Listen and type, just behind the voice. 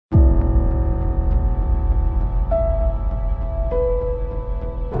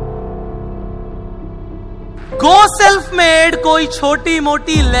गो self made कोई छोटी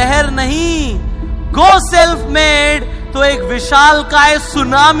मोटी लहर नहीं, गो सेल्फ मेड तो एक विशालकाय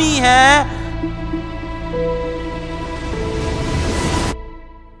सुनामी है।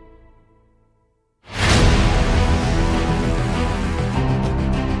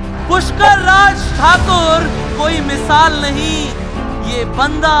 पुष्कर राज ठाकुर कोई मिसाल नहीं, ये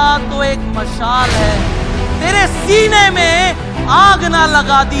बंदा तो एक मशाल है। तेरे सीने में आग ना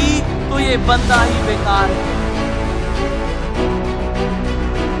लगा दी तो ये बंदा ही बेकार है।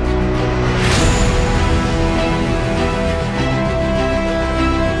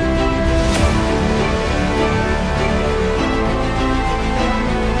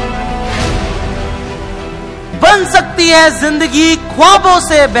 बन सकती है जिंदगी ख्वाबों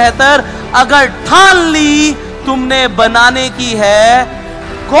से बेहतर अगर ठान ली तुमने बनाने की है।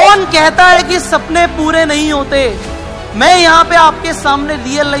 कौन कहता है कि सपने पूरे नहीं होते? मैं यहां पे आपके सामने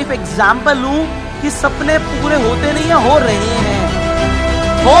रियल लाइफ एग्जाम्पल हूं कि सपने पूरे होते नहीं है, हो रहे हैं,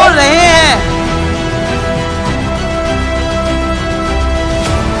 हो रहे हैं।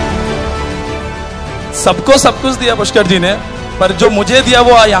 सबको सब कुछ दिया पुष्कर जी ने, पर जो मुझे दिया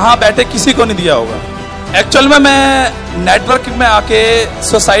वो यहां बैठे किसी को नहीं दिया होगा। एक्चुअल में मैं नेटवर्क में आके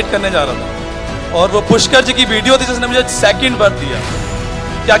सुसाइड करने जा रहा था और वो पुष्कर जी की वीडियो थी जिसने मुझे सेकंड बर्थ दिया।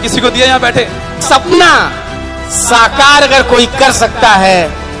 क्या किसी को दिया यहाँ बैठे? सपना साकार अगर कोई कर सकता है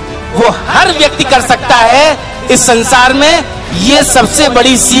वो हर व्यक्ति कर सकता है इस संसार में। ये सबसे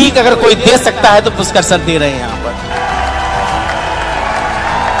बड़ी सीख अगर कोई दे सकता है तो पुष्कर सर दे रहे हैं यहाँ पर।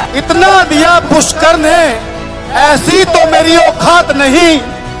 इतना दिया पुष्कर ने, ऐसी तो मेरी औकात नहीं।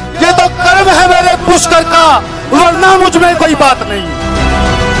 ये तो कर्म है मेरे पुष्कर का, वरना मुझ में कोई बात नहीं।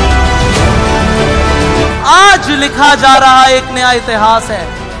 आज लिखा जा रहा एक नया इतिहास है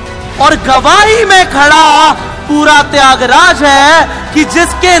और गवाही में खड़ा पूरा त्यागराज है कि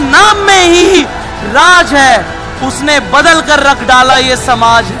जिसके नाम में ही राज है उसने बदल कर रख डाला ये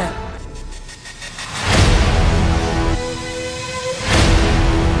समाज है।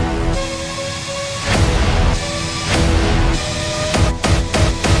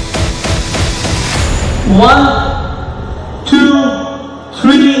 One